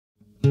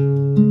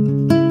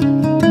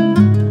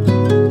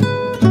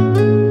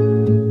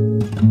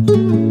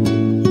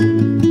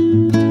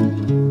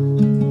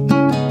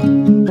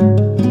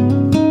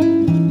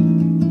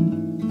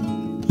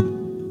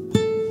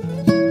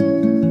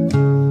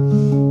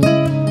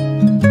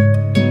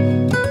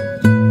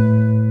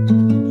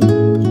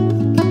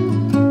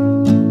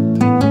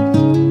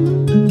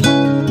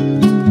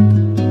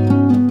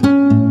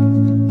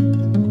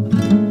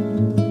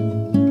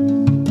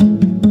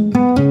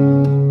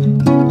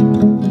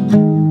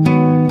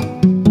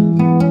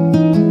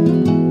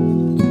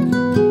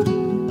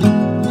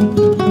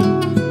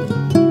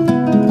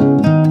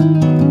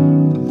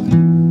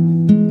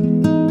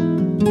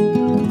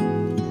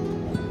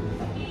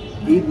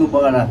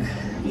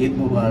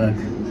মুবারক,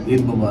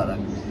 ঈদ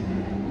মুবারক।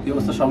 কি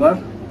অবস্থা সবার?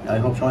 আই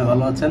হোপ সবাই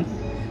ভালো আছেন।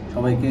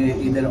 সবাইকে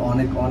ঈদের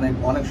অনেক অনেক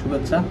অনেক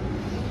শুভেচ্ছা।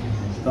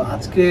 তো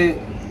আজকে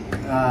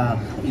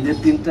ঈদের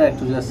দিনটা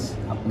একটু জাস্ট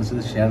আপনাদের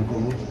সাথে শেয়ার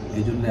করব,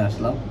 এই জন্যে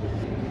আসলাম।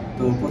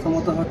 তো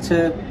প্রথমত হচ্ছে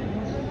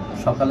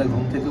সকালে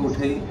ঘুম থেকে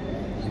উঠেই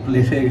একটু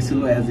লেট হয়ে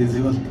গেছিলো অ্যাজ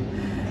ইউজুয়াল।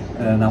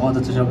 নামাজ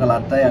হচ্ছে সকাল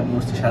 8টায়, আমি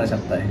উঠছি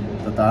 7:30টায়।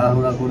 তো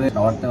তাড়াহুড়া করে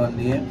খাবার টাবার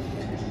নিয়ে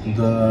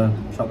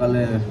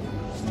সকালে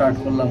স্টার্ট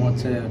করলাম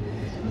হচ্ছে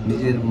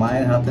নিজের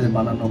মায়ের হাতের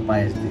বানানো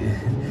পায়েস দিয়ে,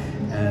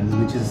 and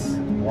which is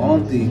one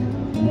of the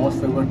most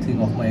favourite thing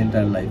of my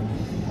entire life.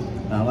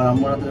 আমার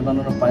আম্মার হাতের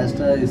বানানো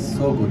পায়েসটা ইজ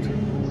সো গুড।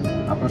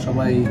 আপনারা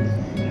সবাই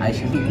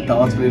আইসা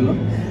দাওয়াত রইল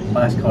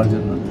পায়েস খাওয়ার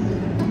জন্য।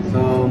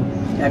 তো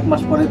 1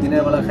 মাস পরে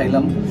দিনের বেলা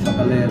খাইলাম,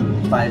 সকালে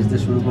পায়েস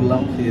দিয়ে শুরু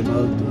করলাম, খেয়ে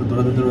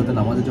দৌড়াতে দৌড়াতে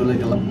নামাজে চলে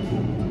গেলাম।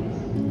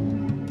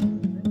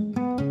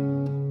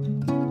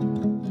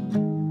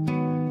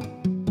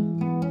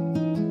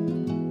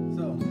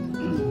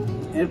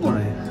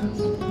 এরপরে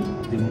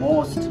the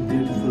most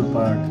beautiful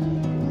part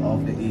of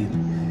the Eid,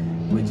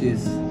 which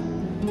is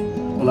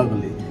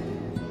কোলাগুলি।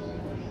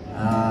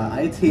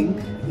 I think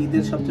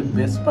ঈদের সবচেয়ে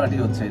বেস্ট পার্টি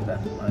হচ্ছে এটা,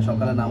 মানে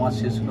সকালে নামাজ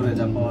শেষ করে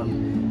যখন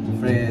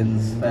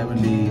ফ্রেন্ডস,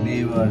 ফ্যামিলি,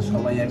 নেইবার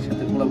সবাই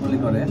একসাথে কোলাগুলি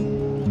করে,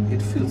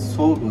 ইট ফিলস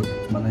সো গুড,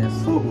 মানে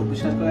সো গুড।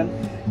 বিশ্বাস করেন,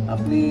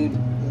 আপনি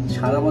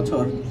সারা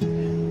বছর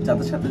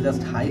যাদের সাথে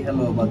জাস্ট হাই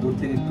হ্যালো বা দূর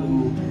থেকে একটু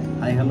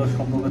হাই হ্যালোর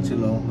সম্পর্ক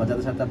ছিল, বা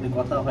যাদের সাথে আপনি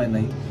কথা হয়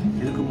নাই,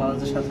 এরকম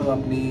মানুষদের সাথেও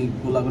আপনি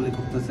গোলাগুলি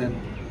করতেছেন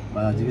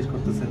বা জিজ্ঞেস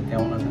করতেছেন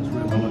কেমন আছেন,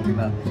 সবাই ভালো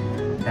কিনা,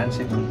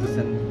 হ্যান্ডশেক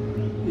করতেছেন,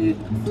 ইট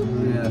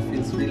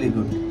ফিলস রিয়েলি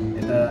গুড।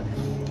 এটা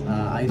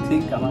আই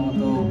থিঙ্ক আমার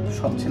মতো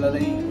সব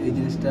ছেলেরাই এই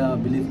জিনিসটা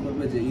বিলিভ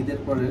করবে যে ঈদের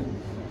পরে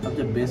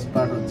সবচেয়ে বেস্ট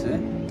পার্ট হচ্ছে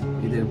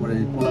ঈদের পরে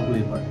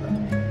কোলাগুলির পার্টটা।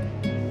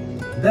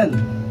 দেন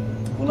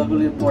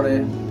কোলাগুলির পরে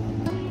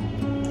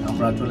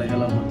আমরা চলে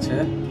গেলাম হচ্ছে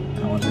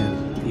আমাদের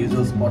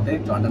ইউজুয়াল স্পটে,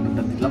 একটু আড্ডা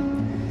দিলাম।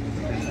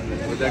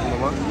 দেখ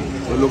মামা,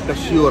 ওই লোকটা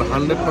শিওর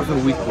 100%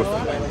 উইক করছে।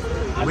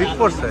 উইক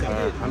করছে?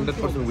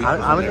 100% উইক।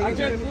 আমি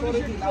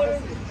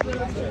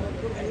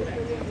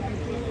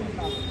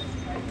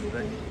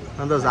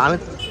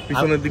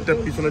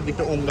পিছনের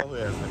দিকটা ওমগা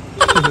হয়ে আছে।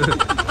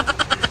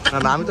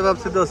 না, আমি তো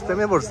ভাবছি দোস্ত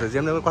প্রেমে পড়ছে,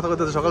 যেমনি কথা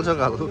বলতে সকাল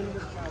সকাল।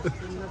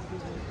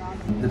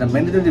 যেটা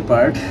ম্যান্ডেটরি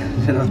পার্ট,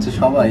 সেটা হচ্ছে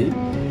সবাই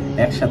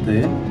একসাথে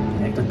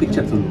একটা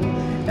পিকচার তুলবো,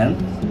 অ্যান্ড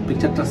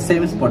পিকচারটা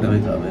সেম স্পটে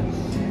হইতে হবে।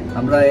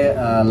 আমরা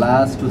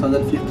লাস্ট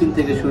 2015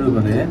 থেকে শুরু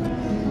করে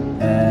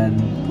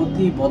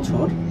প্রতি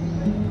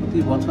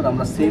বছর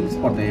আমরা সেম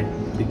স্পটে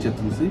পিকচার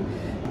তুলছি।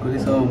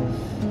 So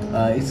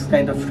it's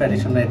kind of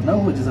tradition right now,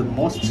 which is the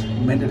most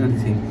mandatory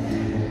thing.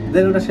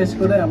 দেন ওটা শেষ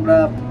করে আমরা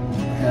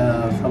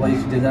সবাই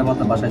যে যার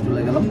মতো বাসায়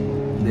চলে গেলাম।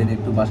 দেন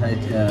একটু বাসায়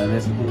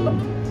রেস্ট করলাম।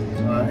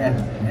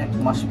 1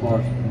 মাস পর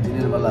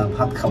দিনের বেলা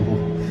ভাত খাবো,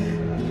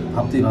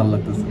 ভাবতেই ভালো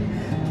লাগতেছে।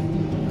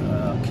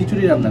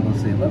 খিচুড়ি রান্না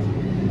করছে এবার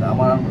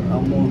আমার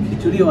আম্মু,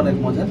 খিচুড়ি অনেক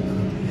মজার,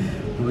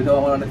 ওইটাও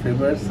আমার অনেক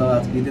ফেভারিট। সো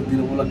আজকে ঈদের দিন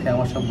উপলক্ষে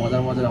আমার সব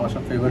মজার আমার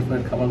সব ফেভারিট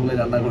খাবারগুলোই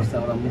রান্না করছে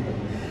আমার আম্মু।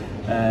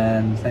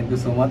 And thank you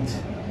so much.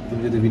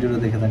 তুমি যদি ভিডিওটা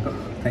দেখে থাকো,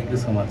 thank you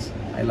so much,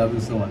 I love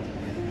you so much.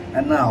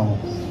 And now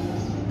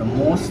the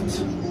most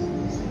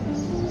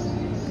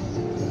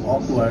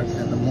awkward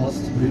and the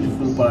most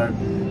beautiful part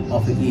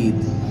of Eid,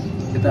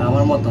 যেটা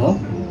আমার মতো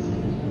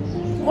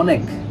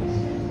অনেক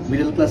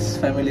মিডল ক্লাস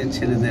ফ্যামিলির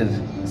ছেলেদের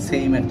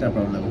সেম একটা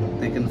problem.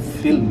 They can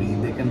feel me,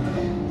 they can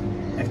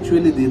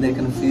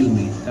feel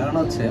me. কারণ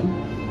হচ্ছে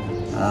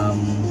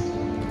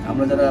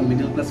আমরা যারা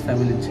মিডল ক্লাস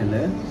ফ্যামিলির ছেলে,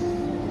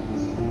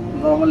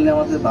 নর্মালি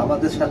আমাদের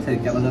বাবাদের সাথে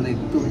কেন যেন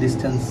একটু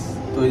ডিস্টেন্স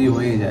তৈরি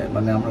হয়ে যায়,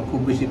 মানে আমরা খুব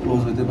বেশি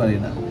ক্লোজ হতে পারি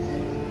না।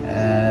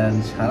 অ্যান্ড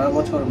সারা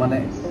বছর মানে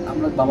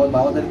আমরা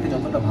বাবাদেরকে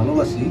যতটা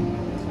ভালোবাসি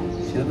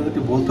সেটা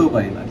তাদেরকে বলতেও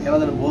পারি না, কেন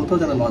যেন বলতেও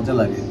যেন লজ্জা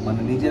লাগে, মানে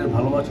নিজের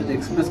ভালোবাসা যে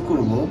এক্সপ্রেস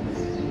করবো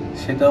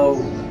সেটাও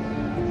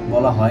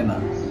বলা হয় না,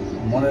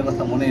 মনের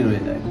কথা মনেই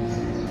রয়ে যায়।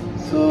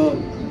 তো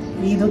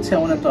ঈদ হচ্ছে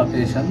এমন একটা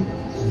অকেশন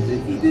যে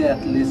ঈদে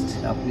অ্যাটলিস্ট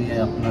আপনি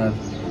আপনার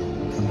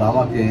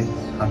বাবাকে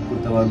হাত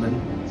করতে পারবেন,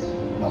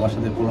 বাবার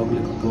সাথে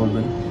কোলাকুলি করতে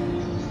পারবেন।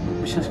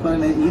 বিশ্বাস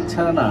করেন, ঈদ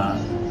ছাড়া না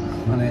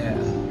মানে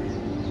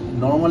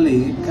নর্মালি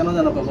কেন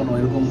যেন কখনো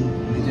এরকম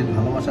নিজের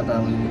ভালোবাসাটা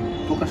আমি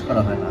প্রকাশ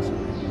করা হয় না।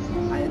 আসলে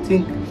আই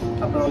থিঙ্ক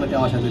আপনারা অনেকে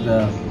আমার সাথে এটা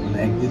মানে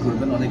অ্যাগ্রি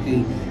করবেন, অনেকেই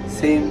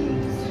সেম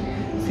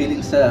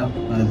ফিলিংসটা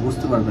মানে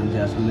বুঝতে পারবেন যে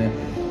আসলে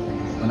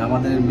মানে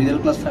আমাদের মিডল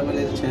ক্লাস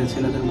ফ্যামিলির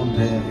ছেলেদের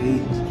মধ্যে এই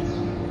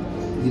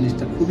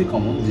জিনিসটা খুবই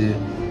কমন, যে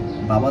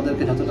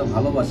বাবাদেরকে যতটা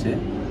ভালোবাসে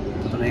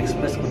ততটা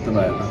এক্সপ্রেস করতে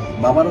পারে না।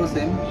 বাবারও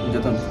সেম,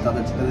 যত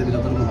তাদের ছেলেদেরকে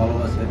যতটুকু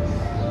ভালোবাসে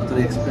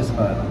ততটা এক্সপ্রেস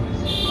করে না।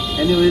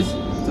 এনিওয়েজ,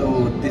 তো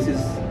this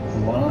is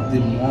one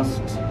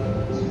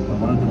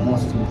of the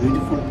most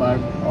beautiful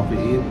part of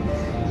Eid,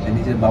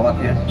 নিজের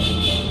বাবাকে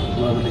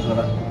কোলাকুলি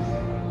করা।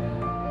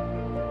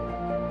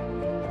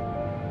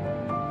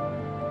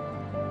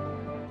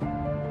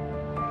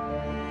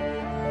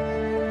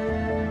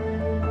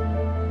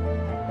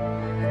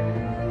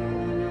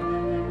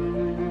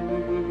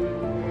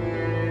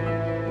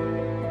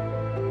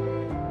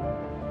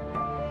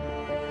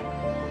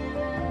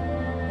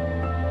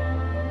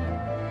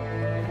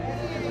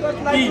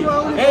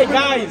 Hey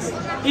guys,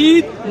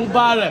 Eid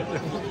Mubarak.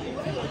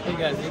 Hey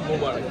guys, Eid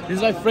Mubarak. This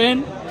is my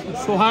friend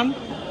Sohan.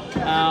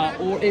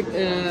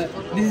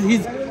 This is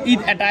his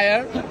Eid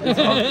attire.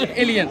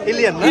 Alien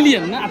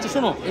না আচ্ছা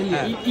শোনো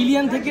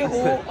এলিয়ান থেকে ও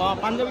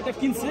পাঞ্জাবিটা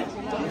কিনছে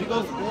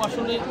বিকজ ও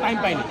আসলে টাইম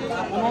পায়নি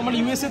ও নরমালি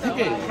ইউএসএ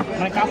থেকে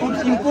মানে কাপড়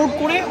ইম্পোর্ট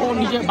করে ও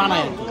নিজে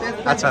বানায়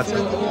আচ্ছা আচ্ছা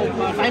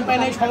টাইম পায়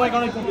নাই সময়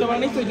কারণে করতে পারে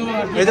নাই তো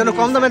এই জন্য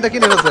কম দামে এটা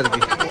কিনে ফেলছে আর কি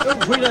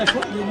ধরে রাখো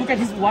look at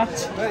his watch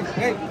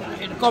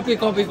copy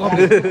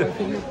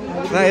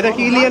না এটা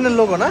কি এলিয়ানের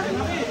লোগো না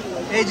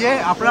এই যে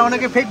আপনারা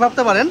অনেকে ফেক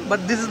ভাবতে পারেন but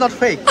this is not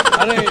fake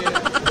আরে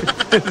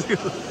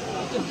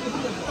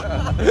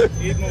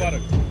ঈদ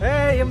মুবারক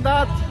এই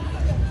ইমদাদ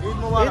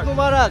ঈদ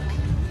মুবারক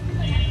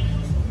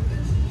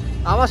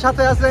আমার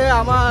সাথে আছে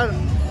আমার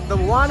the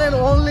one and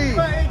only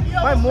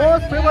my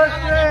most favorite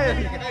friend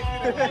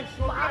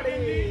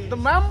the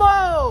Mambo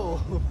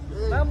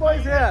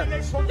is here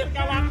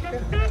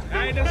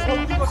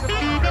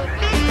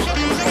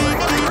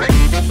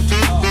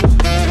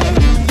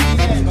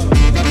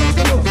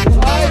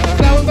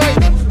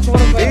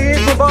Eid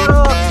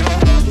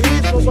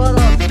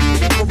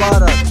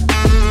Mubarak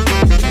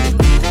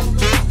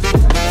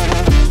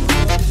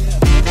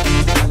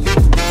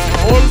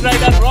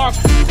oldrider rock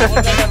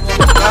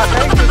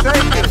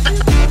thank you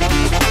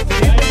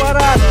Eid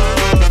Mubarak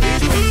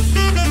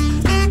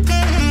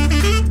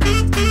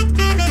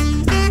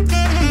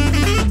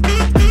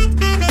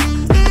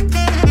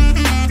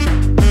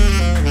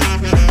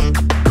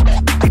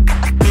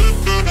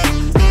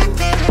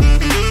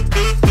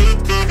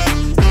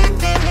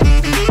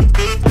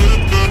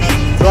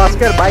তো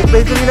আজকের বাইক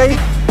বেচুনি নাই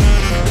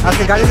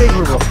আজকে গাড়িতেই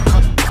ঘুরবো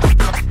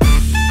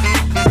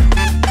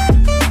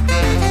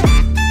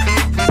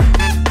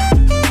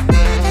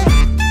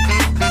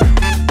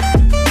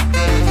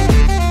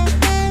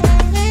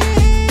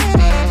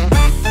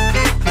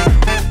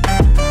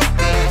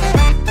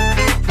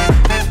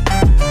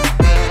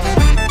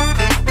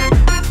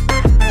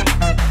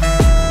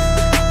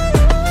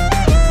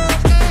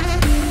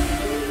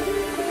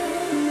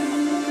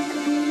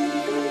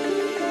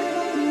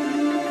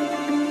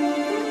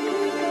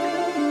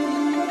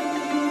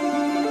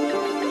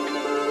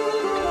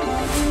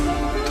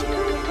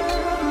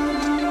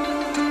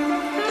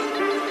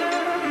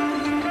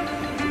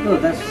So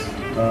that's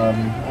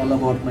all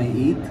about my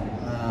Eid.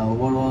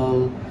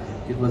 Overall,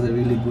 it was a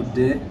really good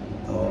day.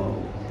 তো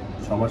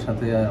সবার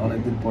সাথে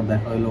অনেকদিন পর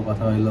দেখা হইলো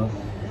কথা হইলো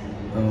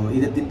তো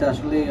ঈদের দিনটা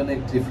আসলে অনেক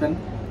ডিফারেন্ট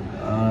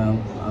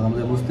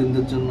আমাদের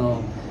মুসলিমদের জন্য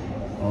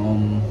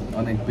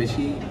অনেক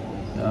বেশি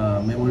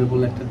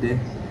মেমোরেবল একটা ডে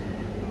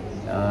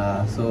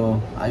সো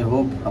আই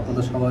হোপ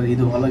আপনাদের সবার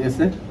ঈদও ভালো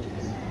গেছে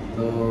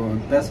তো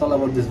that's all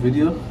about this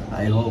video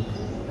I hope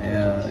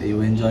you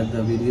enjoyed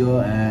the video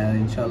and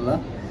ইনশাল্লাহ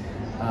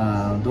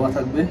দোয়া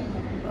থাকবে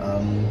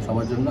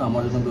সবার জন্য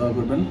আমার জন্য দোয়া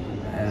করবেন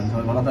অ্যান্ড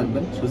সবাই ভালো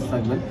থাকবেন সুস্থ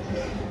থাকবেন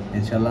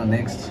ইনশাল্লাহ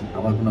নেক্সট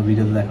আবার কোনো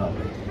ভিডিওতে দেখা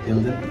হবে টিল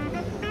দেন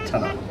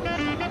ছাড়া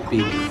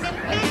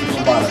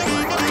পিস